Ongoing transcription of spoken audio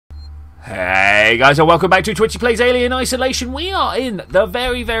Hey guys, and welcome back to Twitchi Plays Alien Isolation. We are in the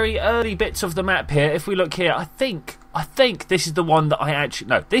very, very early bits of the map here. If we look here, I think this is the one that I actually...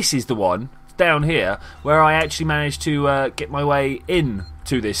 No, this is the one down here where I actually managed to get my way in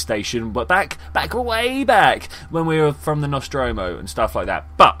to this station, but way back when we were from the Nostromo and stuff like that.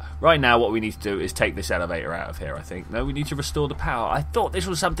 But right now what we need to do is take this elevator out of here, I think. No, we need to restore the power. I thought this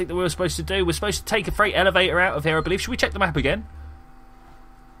was something that we were supposed to do. We're supposed to take a freight elevator out of here, I believe. Should we check the map again?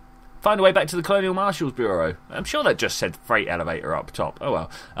 Find a way back to the Colonial Marshal's Bureau. I'm sure that just said freight elevator up top. Oh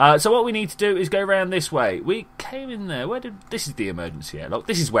well. So what we need to do is go around this way. We came in there. This is the emergency airlock.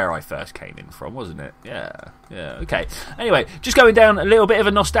 This is where I first came in from, wasn't it? Yeah, okay. Anyway, just going down a little bit of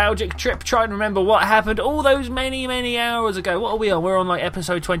a nostalgic trip, trying to remember what happened all those many, many hours ago. What are we on? We're on like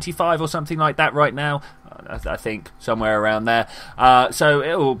episode 25 or something like that right now. I think, somewhere around there. So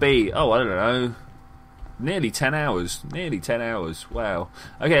it will be, I don't know, nearly 10 hours. Wow.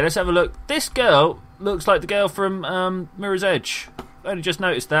 Okay, let's have a look. This girl looks like the girl from Mirror's Edge. Only just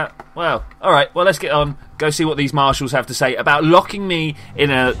noticed that. Wow. Alright, well, let's get on. Go see what these marshals have to say about locking me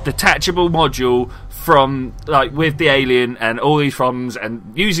in a detachable module from, like, with the alien and all these problems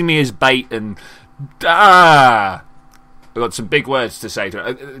and using me as bait and... I've got some big words to say to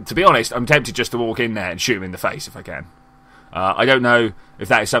her. To be honest, I'm tempted just to walk in there and shoot him in the face if I can. I don't know if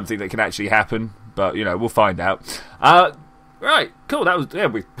that is something that can actually happen, but, you know, we'll find out. Right, cool, that was, yeah,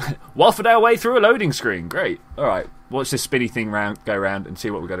 we waffled our way through a loading screen, great. Alright, watch this spinny thing go round and see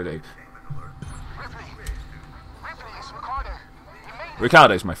what we've got to do. Ripley, it's Ricardo.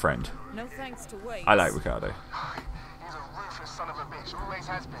 Ricardo's my friend. No thanks to wait. I like Ricardo. He's a ruthless son of a bitch, always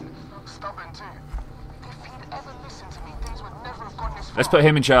has been. Stubborn too. If he'd ever listened to me, things would never have gone this far. Let's put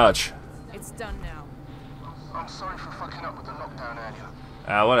him in charge. It's done now. I'm sorry for fucking up with the lockdown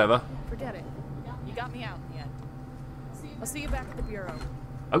earlier. Whatever. Forget it. You got me out in the end. I'll see you back at the Bureau.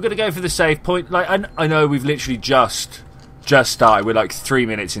 I'm gonna go for the save point. Like, I know we've literally just started. We're like 3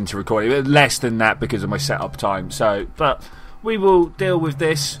 minutes into recording, less than that because of my setup time. So, but we will deal with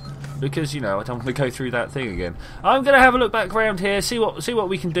this because, you know, I don't want to go through that thing again. I'm gonna have a look back around here, see what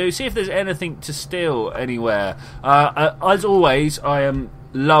we can do, see if there's anything to steal anywhere. As always, I am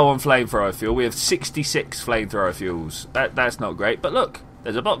low on flamethrower fuel. We have 66 flamethrower fuels. That's not great. But look.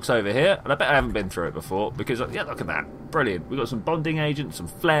 There's a box over here, and I bet I haven't been through it before, because, yeah, look at that. Brilliant. We've got some bonding agents, some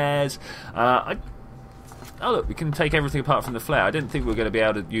flares. Oh, look, we can take everything apart from the flare. I didn't think we were going to be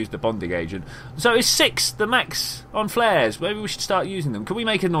able to use the bonding agent. So is 6 the max on flares? Maybe we should start using them. Can we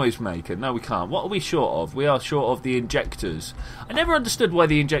make a noise maker? No, we can't. What are we short of? We are short of the injectors. I never understood why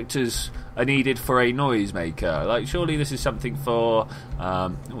the injectors are needed for a noise maker. Like, surely this is something for...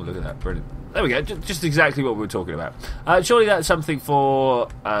 oh, look at that. Brilliant. There we go, just exactly what we were talking about. Surely that's something for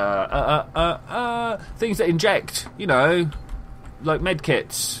things that inject, you know, like med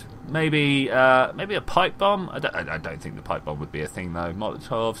kits. Maybe a pipe bomb. I don't think the pipe bomb would be a thing though.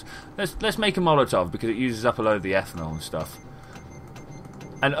 Molotovs. Let's make a Molotov because it uses up a load of the ethanol and stuff,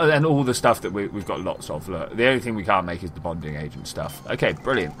 and all the stuff that we've got lots of. Look, the only thing we can't make is the bonding agent stuff. Okay,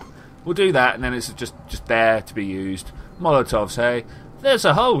 brilliant. We'll do that, and then it's just there to be used. Molotovs, hey. There's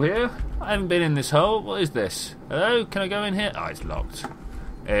a hole here. I haven't been in this hole. What is this? Hello? Can I go in here? Oh, it's locked.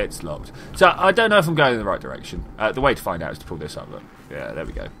 It's locked. So, I don't know if I'm going in the right direction. The way to find out is to pull this up. Look. Yeah, there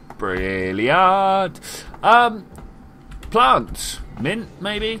we go. Brilliant. Plants. Mint,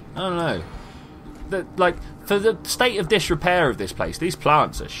 maybe? I don't know. Like, for the state of disrepair of this place, these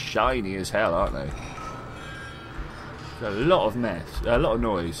plants are shiny as hell, aren't they? There's a lot of mess. A lot of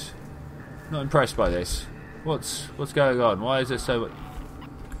noise. Not impressed by this. What's going on? Why is there so much...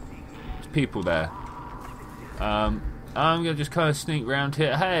 people there? I'm gonna just kind of sneak round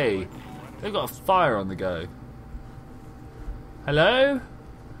here. Hey, they've got a fire on the go. Hello?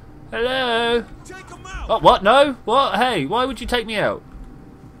 Hello? Take him out. Oh, what? No? What? Hey, why would you take me out?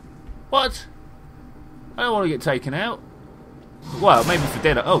 What? I don't want to get taken out. Well, maybe for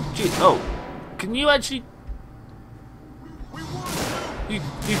dinner. Oh, gee. Oh, can you actually?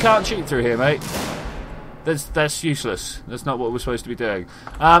 You can't shoot through here, mate. That's useless. That's not what we're supposed to be doing.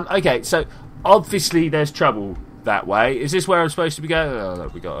 Okay, so obviously there's trouble that way. Is this where I'm supposed to be going? Oh,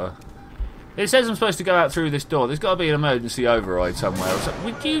 look, we got a... It says I'm supposed to go out through this door. There's got to be an emergency override somewhere.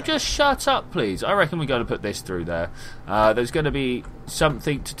 Would you just shut up, please? I reckon we're going to put this through there. There's going to be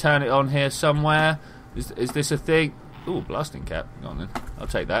something to turn it on here somewhere. Is this a thing? Ooh, blasting cap. Hang on then. I'll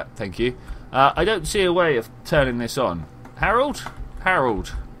take that. Thank you. I don't see a way of turning this on. Harold?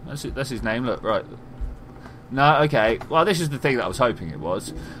 Harold. That's his name. Look, right. No, okay. Well, this is the thing that I was hoping it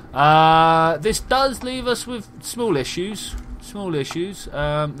was. This does leave us with small issues. Small issues.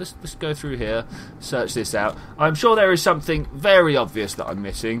 Let's go through here, search this out. I'm sure there is something very obvious that I'm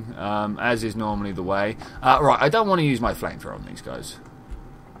missing, as is normally the way. Right, I don't want to use my flamethrower on these guys.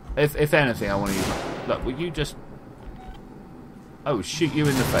 If anything, I want to use my... Look, will you just... Oh, shoot you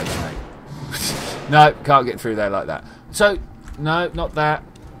in the face, mate. No, can't get through there like that. So, no, not that.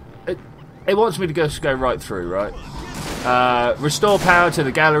 It wants me to go right through, right? Restore power to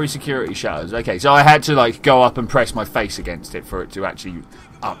the gallery security shutters. Okay, so I had to like go up and press my face against it for it to actually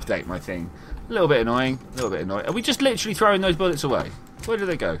update my thing. A little bit annoying. A little bit annoying. Are we just literally throwing those bullets away? Where do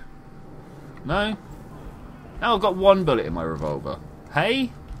they go? No? Now I've got one bullet in my revolver.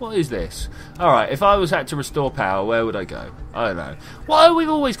 Hey? What is this? Alright, if I was had to restore power, where would I go? I don't know. Why we've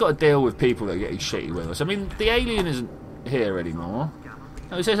always got to deal with people that are getting shitty with us? I mean, the alien isn't here anymore.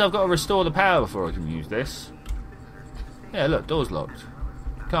 No, it says I've got to restore the power before I can use this. Yeah, look, door's locked.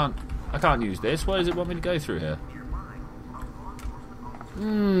 I can't use this. Why does it want me to go through here?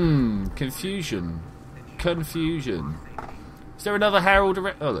 Confusion. Confusion. Is there another Harold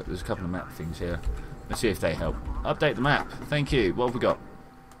around? Oh, look, there's a couple of map things here. Let's see if they help. Update the map. Thank you. What have we got?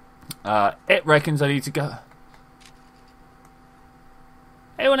 It reckons I need to go.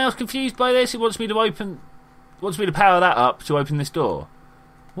 Anyone else confused by this? It wants me to power that up to open this door.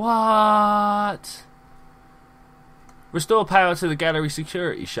 What? Restore power to the gallery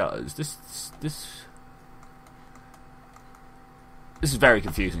security shutters. This is very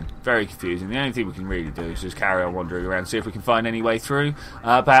confusing. Very confusing. The only thing we can really do is just carry on wandering around, see if we can find any way through.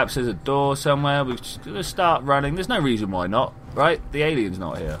 Perhaps there's a door somewhere. We're just gonna start running. There's no reason why not, right? The alien's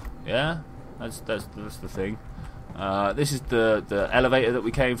not here. Yeah, that's the thing. This is the elevator that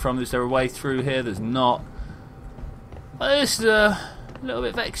we came from. Is there a way through here? There's not. Well, this is a little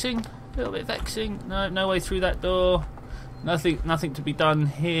bit vexing. A little bit vexing. No way through that door. Nothing to be done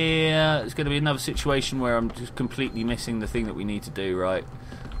here. It's going to be another situation where I'm just completely missing the thing that we need to do, right?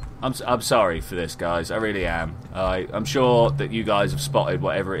 I'm sorry for this, guys. I really am. I'm sure that you guys have spotted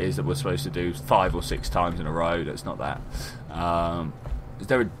whatever it is that we're supposed to do 5 or 6 times in a row. That's not that. Is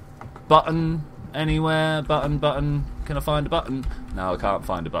there a button anywhere? Button. Can I find a button? No, I can't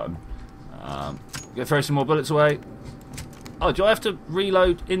find a button. Go throw some more bullets away. Oh, do I have to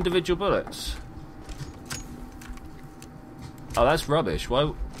reload individual bullets? Oh, that's rubbish.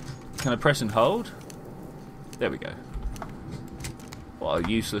 Why? Can I press and hold? There we go. What a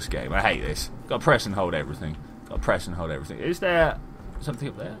useless game. I hate this. Got to press and hold everything. Got to press and hold everything. Is there something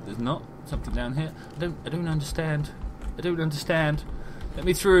up there? There's not. Something down here. I don't understand. I don't understand. Let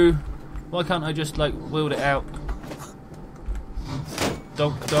me through. Why can't I just like wield it out?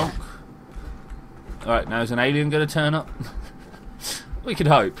 Donk donk. All right, now is an alien going to turn up? We could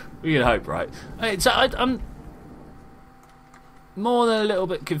hope. We could hope, right? I'm more than a little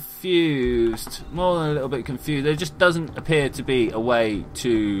bit confused. There just doesn't appear to be a way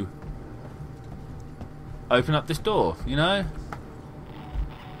to open up this door, you know?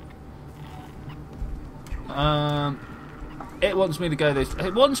 It wants me to go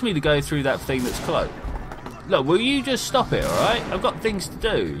It wants me to go through that thing that's closed. Look, will you just stop it, alright? I've got things to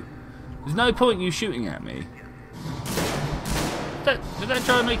do. There's no point in you shooting at me. Did that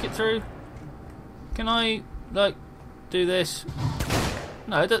try and make it through? Can I, like, do this?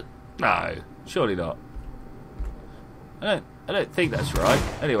 No, no, surely not. I don't think that's right.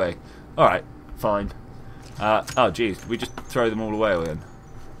 Anyway, alright, fine. Oh, jeez, we just throw them all away then?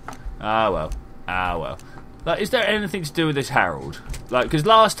 Ah, well. Like, is there anything to do with this Harold? Like, because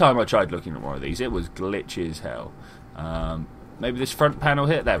last time I tried looking at one of these, it was glitchy as hell. Maybe this front panel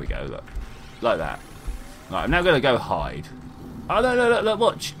here? There we go, look. Like that. Right, I'm now going to go hide. Oh, no, look,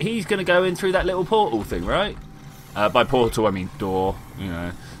 watch. He's going to go in through that little portal thing, right? By portal, I mean door, you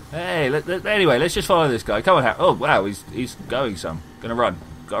know. Hey, anyway, let's just follow this guy. Come on, oh, wow, he's going some. Gonna run.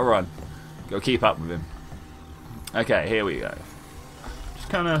 Gotta run. Gotta keep up with him. Okay, here we go. Just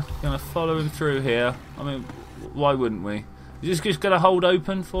kind of gonna follow him through here. I mean, why wouldn't we? Is this just gonna hold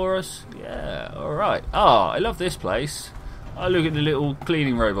open for us? Yeah, alright. Oh, I love this place. Oh, look at the little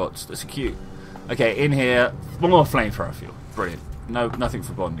cleaning robots. That's cute. Okay, in here, more flamethrower fuel. Brilliant. No, nothing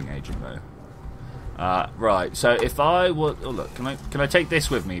for bonding agent, though. Right, so if I would... Oh, look, can I take this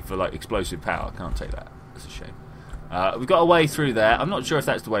with me for, like, explosive power? I can't take that. That's a shame. We've got a way through there. I'm not sure if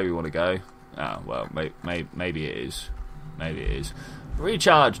that's the way we want to go. Oh, well, maybe it is. Maybe it is.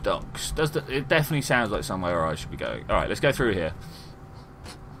 Recharge docks. It definitely sounds like somewhere where I should be going. Alright, let's go through here.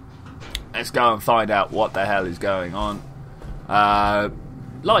 Let's go and find out what the hell is going on.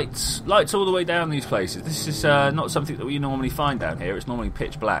 Lights all the way down these places. This is not something that we normally find down here. It's normally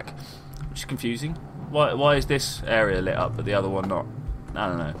pitch black, which is confusing. Why is this area lit up but the other one not? I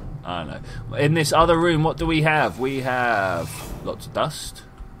don't know. I don't know. In this other room, what do we have? We have lots of dust.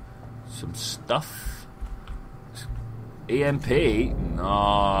 Some stuff. EMP.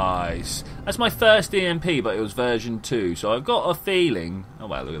 Nice. That's my first EMP, but it was version 2. So I've got a feeling... Oh,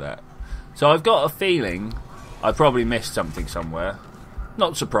 wow, look at that. So I've got a feeling I probably missed something somewhere.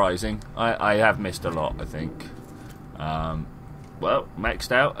 Not surprising. I have missed a lot, I think. Well,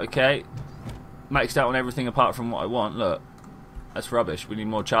 maxed out. Okay. Maxed out on everything apart from what I want. Look. That's rubbish. We need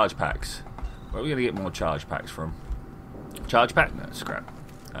more charge packs. Where are we going to get more charge packs from? Charge pack? No, scrap.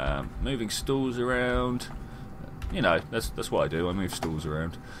 Moving stools around. You know, that's what I do. I move stools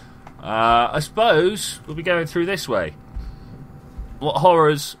around. I suppose we'll be going through this way. What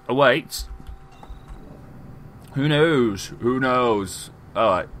horrors await? Who knows? Who knows?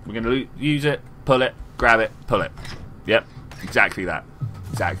 Alright, we're going to use it, pull it, grab it, pull it. Yep, exactly that.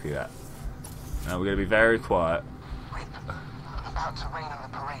 Exactly that. Now we're going to be very quiet. About to rain on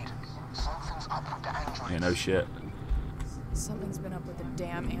the parade. Something's up with the androids. Yeah, no shit. Something's been up with the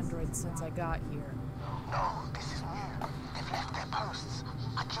damn androids since I got here. No, this is new. They've left their posts.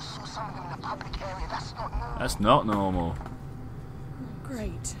 I just saw some of them in the public area. That's not normal. That's not normal.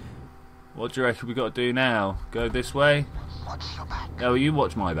 Great. What do you reckon we got to do now? Go this way? Watch your back. Oh, you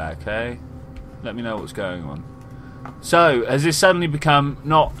watch my back, eh? Let me know what's going on. So, has this suddenly become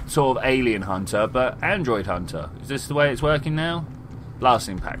not sort of alien hunter, but android hunter? Is this the way it's working now?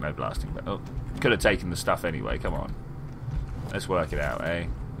 Blasting pack, no blasting pack. Oh, could have taken the stuff anyway, come on. Let's work it out, eh?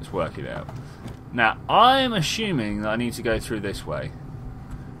 Let's work it out. Now, I'm assuming that I need to go through this way.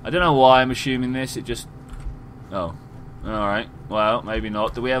 I don't know why I'm assuming this, it just... Oh, alright. Well, maybe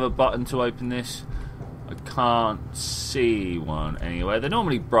not. Do we have a button to open this? I can't see one anywhere. They're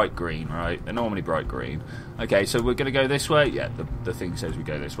normally bright green, right? They're normally bright green. Okay, so we're going to go this way? Yeah, the thing says we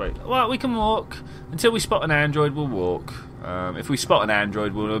go this way. Well, we can walk. Until we spot an android, we'll walk. If we spot an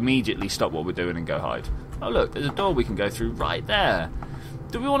android, we'll immediately stop what we're doing and go hide. Oh, look, there's a door we can go through right there.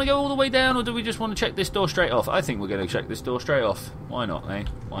 Do we want to go all the way down, or do we just want to check this door straight off? I think we're going to check this door straight off. Why not, eh?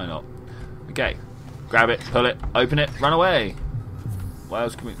 Why not? Okay. Grab it, pull it, open it, run away. What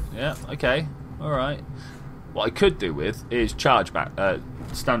else can we... Yeah, okay. Alright. What I could do with is charge back,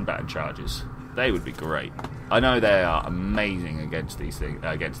 stun baton charges. They would be great. I know they are amazing against these things,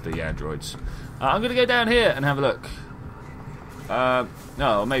 against the androids. I'm going to go down here and have a look.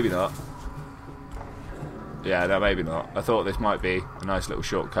 No, maybe not. Yeah, no, maybe not. I thought this might be a nice little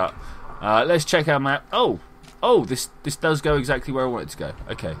shortcut. Let's check our map. Oh, this does go exactly where I want it to go.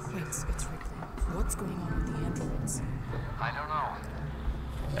 Okay. It's Ripley. What's going on with the androids? I don't know.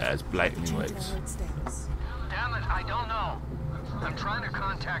 Yeah, it's blatantly Change waits. alert status. Damn it, I don't know. I'm trying to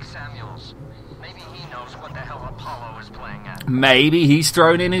contact Samuels. Maybe he knows what the hell Apollo is playing at. Maybe he's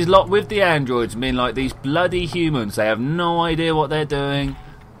thrown in his lot with the androids, being like, these bloody humans, they have no idea what they're doing.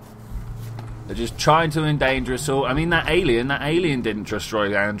 They're just trying to endanger us all. I mean, that alien didn't destroy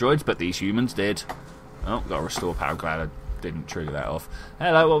the androids, but these humans did. Oh, got to restore power. Glad I didn't trigger that off.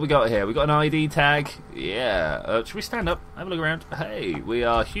 Hello, what we got here? We got an ID tag. Yeah. Should we stand up? Have a look around. Hey, we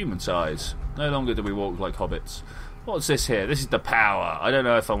are human size. No longer do we walk like hobbits. What's this here? This is the power. I don't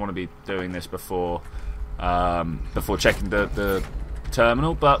know if I want to be doing this before checking the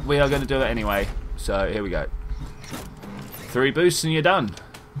terminal, but we are going to do it anyway. So here we go. 3 boosts and you're done.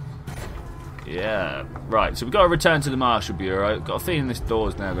 Yeah. Right, so we've got to return to the Marshal Bureau. Got a feeling this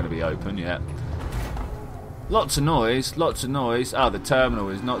door's now going to be open, yeah. Lots of noise, lots of noise. Ah, the terminal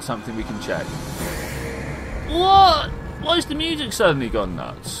is not something we can check. What? Why has the music suddenly gone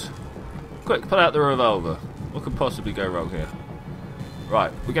nuts? Quick, pull out the revolver. What could possibly go wrong here?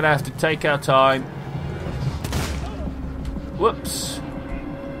 Right, we're going to have to take our time. Whoops.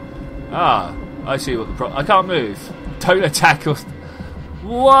 Ah, I see what the problem... I can't move. Don't attack us.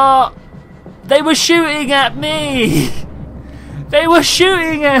 What? They were shooting at me! They were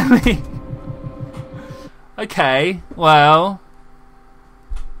shooting at me! Okay, well...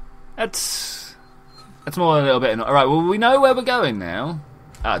 That's more than a little bit... Alright, well, we know where we're going now.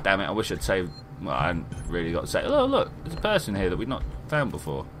 Ah, damn it, I wish I'd saved... Well, I hadn't really got to say... Oh, look, there's a person here that we've not found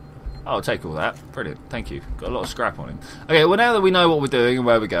before. Oh, I'll take all that. Brilliant, thank you. Got a lot of scrap on him. Okay, well, now that we know what we're doing and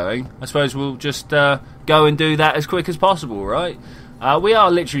where we're going, I suppose we'll just go and do that as quick as possible, right? We are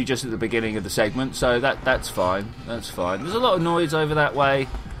literally just at the beginning of the segment, so that's fine. That's fine. There's a lot of noise over that way.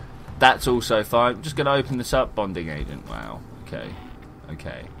 That's also fine. I'm just going to open this up. Bonding agent. Wow. Okay.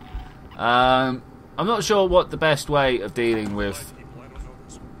 Okay. I'm not sure what the best way of dealing with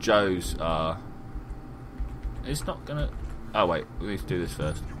Joes are. It's not going to... Oh, wait. We need to do this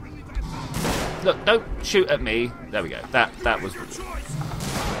first. Look, don't shoot at me. There we go. That was...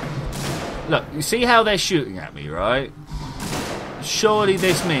 Look, you see how they're shooting at me, right? surely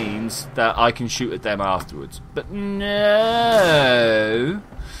this means that I can shoot at them afterwards. But no.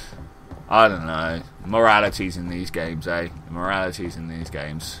 I don't know. Moralities in these games, eh? Moralities in these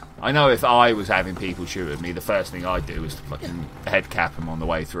games. I know if I was having people shoot at me, the first thing I'd do is to fucking head cap them on the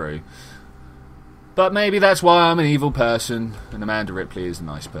way through. But maybe that's why I'm an evil person and Amanda Ripley is a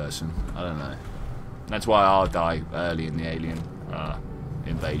nice person. I don't know. That's why I'll die early in the alien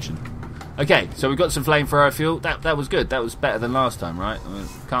invasion. Okay, so we've got some flamethrower fuel. That was good. That was better than last time, right? I mean,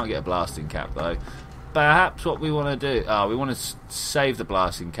 can't get a blasting cap, though. Perhaps what we want to do... we want to save the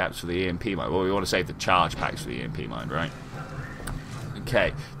blasting caps for the EMP mine. Well, we want to save the charge packs for the EMP mine, right?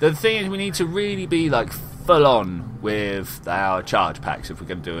 Okay. The thing is, we need to really be, like, full on with our charge packs if we're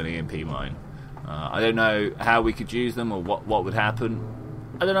going to do an EMP mine. I don't know how we could use them or what would happen.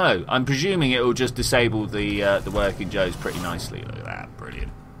 I don't know. I'm presuming it will just disable the working Joes pretty nicely. Look at that.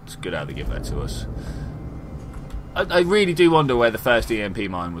 Brilliant. It's good how they give that to us. I really do wonder where the first EMP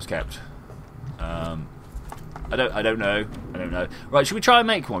mine was kept. I don't know. Right, should we try and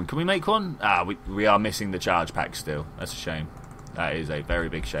make one? Can we make one? We are missing the charge pack still. That's a shame. That is a very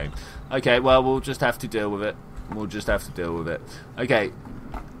big shame. Okay, well, we'll just have to deal with it. Okay.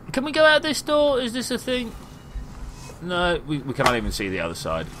 Can we go out this door? Is this a thing? No, we can't even see the other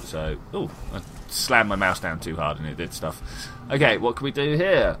side. So, I slammed my mouse down too hard and it did stuff. Okay, what can we do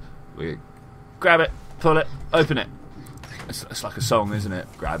here? We grab it, pull it, open it. It's like a song, isn't it?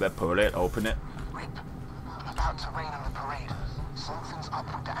 Grab it, pull it, open it. Rip. About to rain on the parade. Something's up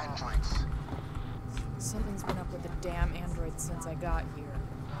with the androids. Something's been up with the damn androids since I got here.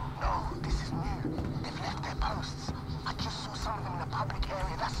 No, this is new. They've left their posts. I just saw some of them in a public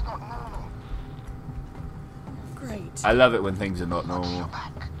area. That's not normal. Great. I love it when things are not normal.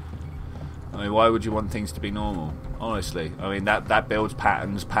 I mean, why would you want things to be normal? Honestly. I mean, that builds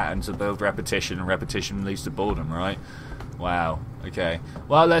patterns. Patterns will build repetition, and repetition leads to boredom, right? Wow. Okay.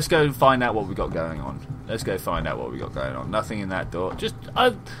 Well, let's go find out what we got going on. Nothing in that door.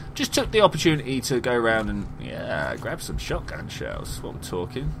 I just took the opportunity to go around and grab some shotgun shells. That's what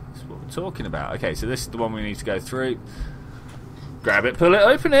we're talking about. Okay, so this is the one we need to go through. Grab it, pull it,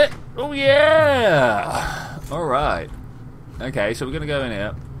 open it. Oh yeah. All right. Okay, so we're gonna go in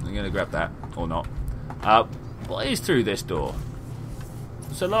here. I'm gonna grab that or not. What is through this door?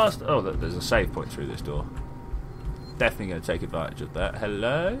 So there's a save point through this door. Definitely going to take advantage of that.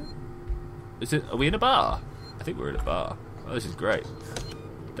 Hello? Are we in a bar? I think we're in a bar. Oh, this is great.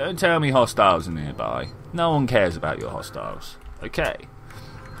 Don't tell me hostiles are nearby. No one cares about your hostiles. Okay.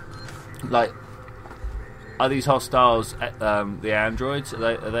 Like, are these hostiles the androids?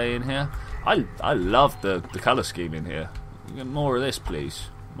 Are they in here? I love the colour scheme in here. More of this, please.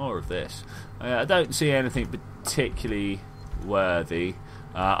 More of this. I don't see anything particularly worthy.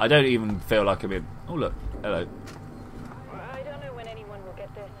 I don't even feel like I'm in... Oh, look. Hello. I don't know when anyone will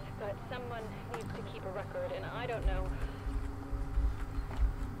get this, but someone needs to keep a record, and I don't know.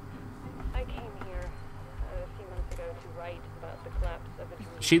 I came here a few months ago to write about the collapse of the dream.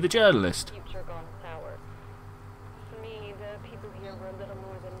 She the journalist? Future gone sour. For me, the people here were a little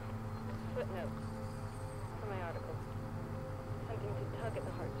more than footnotes for my article. Something to tug at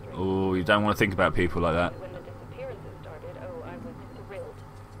the heartstrings. Oh, you don't want to think about people like that. When the disappearances started, I was thrilled.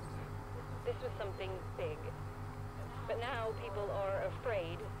 This was something big. But now people are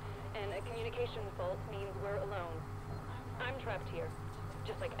afraid, and a communication fault means we're alone. I'm trapped here,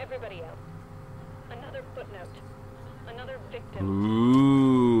 just like everybody else. Another footnote. Another victim.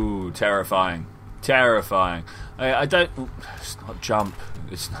 Ooh, terrifying. I don't... It's not jump.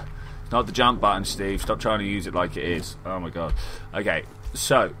 It's not the jump button, Steve. Stop trying to use it like it is. Oh my god. Okay,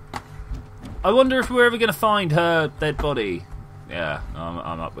 so... I wonder if we're ever going to find her dead body. Yeah,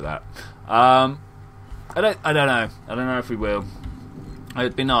 I'm up with that. I don't know. I don't know if we will.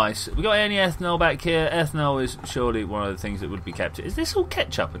 It'd be nice. We got any ethanol back here? Ethanol is surely one of the things that would be kept. Is this all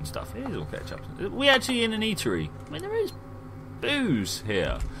ketchup and stuff? It is all ketchup. Are we actually in an eatery? I mean, there is booze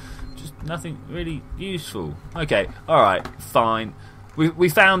here. Just nothing really useful. Okay, alright, fine. We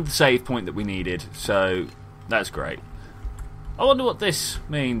found the save point that we needed, so that's great. I wonder what this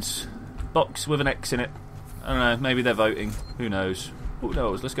means. Box with an X in it. I don't know, maybe they're voting. Who knows? Who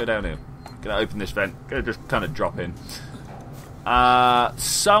knows? Let's go down here. Gonna open this vent. Gonna just kind of drop in.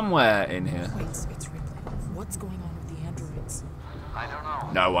 Somewhere in here. Wait, it's Ripley. What's going on with the androids? I don't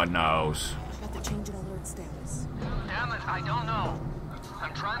know. No one knows. I got the change in alert status. Damn it, I don't know.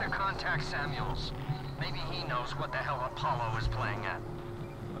 I'm trying to contact Samuels. Maybe he knows what the hell Apollo is playing at.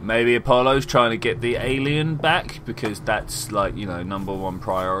 Maybe Apollo's trying to get the alien back because that's, like, you know, #1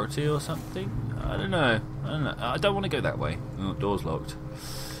 priority or something. I don't know. I don't want to go that way. Oh, door's locked.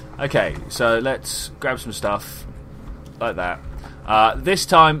 Okay, so let's grab some stuff like that. This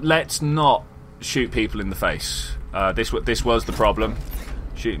time, let's not shoot people in the face. This was the problem.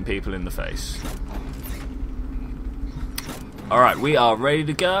 Shooting people in the face. Alright, we are ready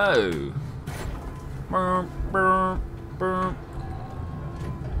to go.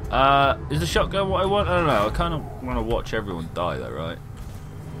 Is the shotgun what I want? I don't know. I kind of want to watch everyone die though, right?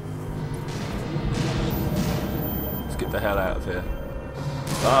 Let's get the hell out of here.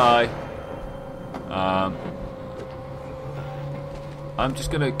 Bye. I'm just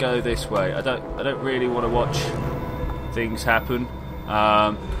gonna go this way. I don't really want to watch things happen.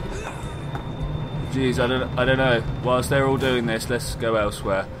 Jeez, I don't know. Whilst they're all doing this, let's go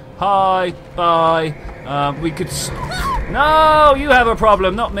elsewhere. Hi, bye. We could. No, you have a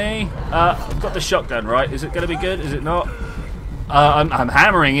problem, not me. I've got the shotgun, right? Is it going to be good? Is it not? I'm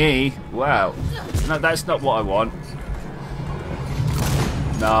hammering E. Wow. No, that's not what I want.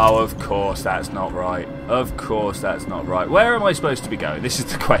 No, of course that's not right. Of course that's not right. Where am I supposed to be going? This is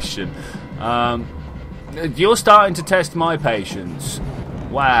the question. You're starting to test my patience.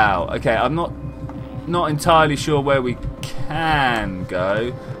 Wow. Okay, I'm not entirely sure where we can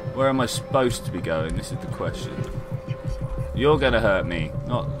go. Where am I supposed to be going? This is the question. You're gonna hurt me.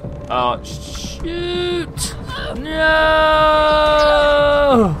 Not. Oh, shoot! No!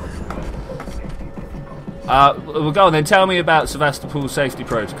 Well, go on then. Tell me about Sevastopol's safety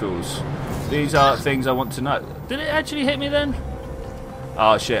protocols. These are things I want to know. Did it actually hit me then?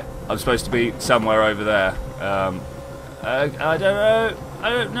 Oh shit! I'm supposed to be somewhere over there. I don't know. I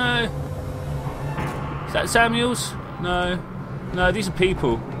don't know. Is that Samuels? No. No, these are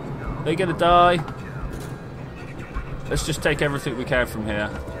people. They're gonna die. Let's just take everything we can from here.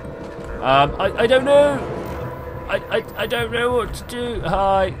 I don't know. I don't know what to do.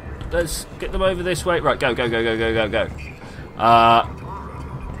 Hi. Let's get them over this way. Right, go.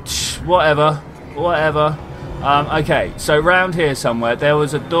 Whatever. Okay, so round here somewhere, there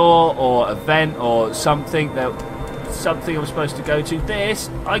was a door or a vent or something. Something I'm supposed to go to. This,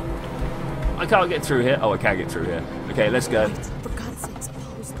 I can't get through here. Oh, I can get through here. Okay, let's go. For God's sakes,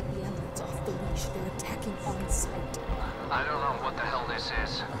 suppose that the elements off the leash. They're attacking on sight. I don't know what the hell this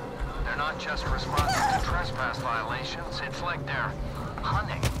is. They're not just responding to trespass violations. It's like they're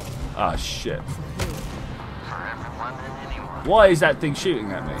hunting Ah, shit. for everyone and anyone. Why is that thing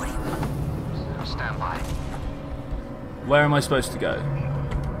shooting at me? Stand by. Where am I supposed to go?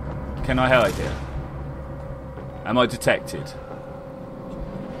 Can I hide here? Am I detected?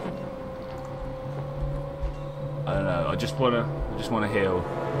 I don't know. I just wanna heal.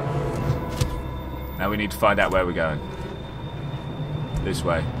 Now we need to find out where we're going. This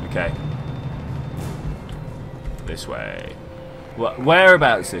way. Okay. This way.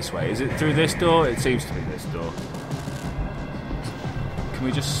 Whereabouts this way? Is it through this door? It seems to be this door. Can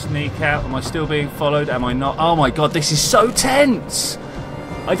we just sneak out? Am I still being followed? Am I not? Oh my god, this is so tense!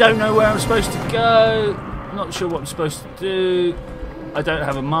 I don't know where I'm supposed to go. I'm not sure what I'm supposed to do. I don't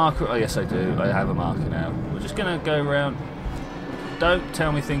have a marker. Oh yes I do. I have a marker now. We're just gonna go around. Don't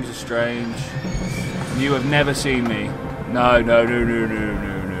tell me things are strange. You have never seen me. No.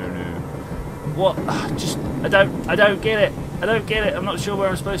 What? I don't get it. I don't get it. I'm not sure where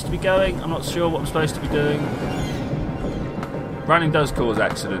I'm supposed to be going. I'm not sure what I'm supposed to be doing. Running does cause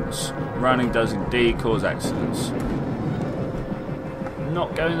accidents. Running does indeed cause accidents. I'm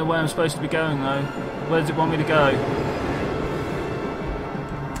not going the way I'm supposed to be going though. Where does it want me to go?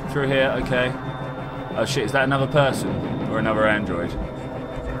 Through here, okay. Oh shit, is that another person? Or another android?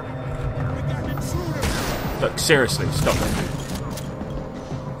 Look, seriously, stop it.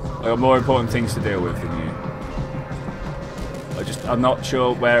 I've got more important things to deal with than you. I'm not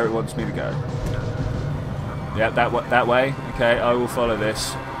sure where it wants me to go. Yeah, that way. Okay, I will follow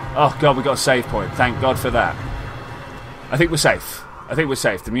this. Oh god, we got a save point. Thank God for that. I think we're safe.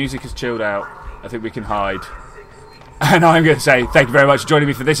 The music has chilled out. I think we can hide. And I'm going to say thank you very much for joining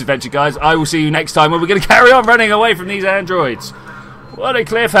me for this adventure, guys. I will see you next time when we're going to carry on running away from these androids. What a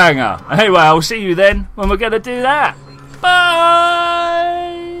cliffhanger. Anyway, I will see you then when we're going to do that. Bye!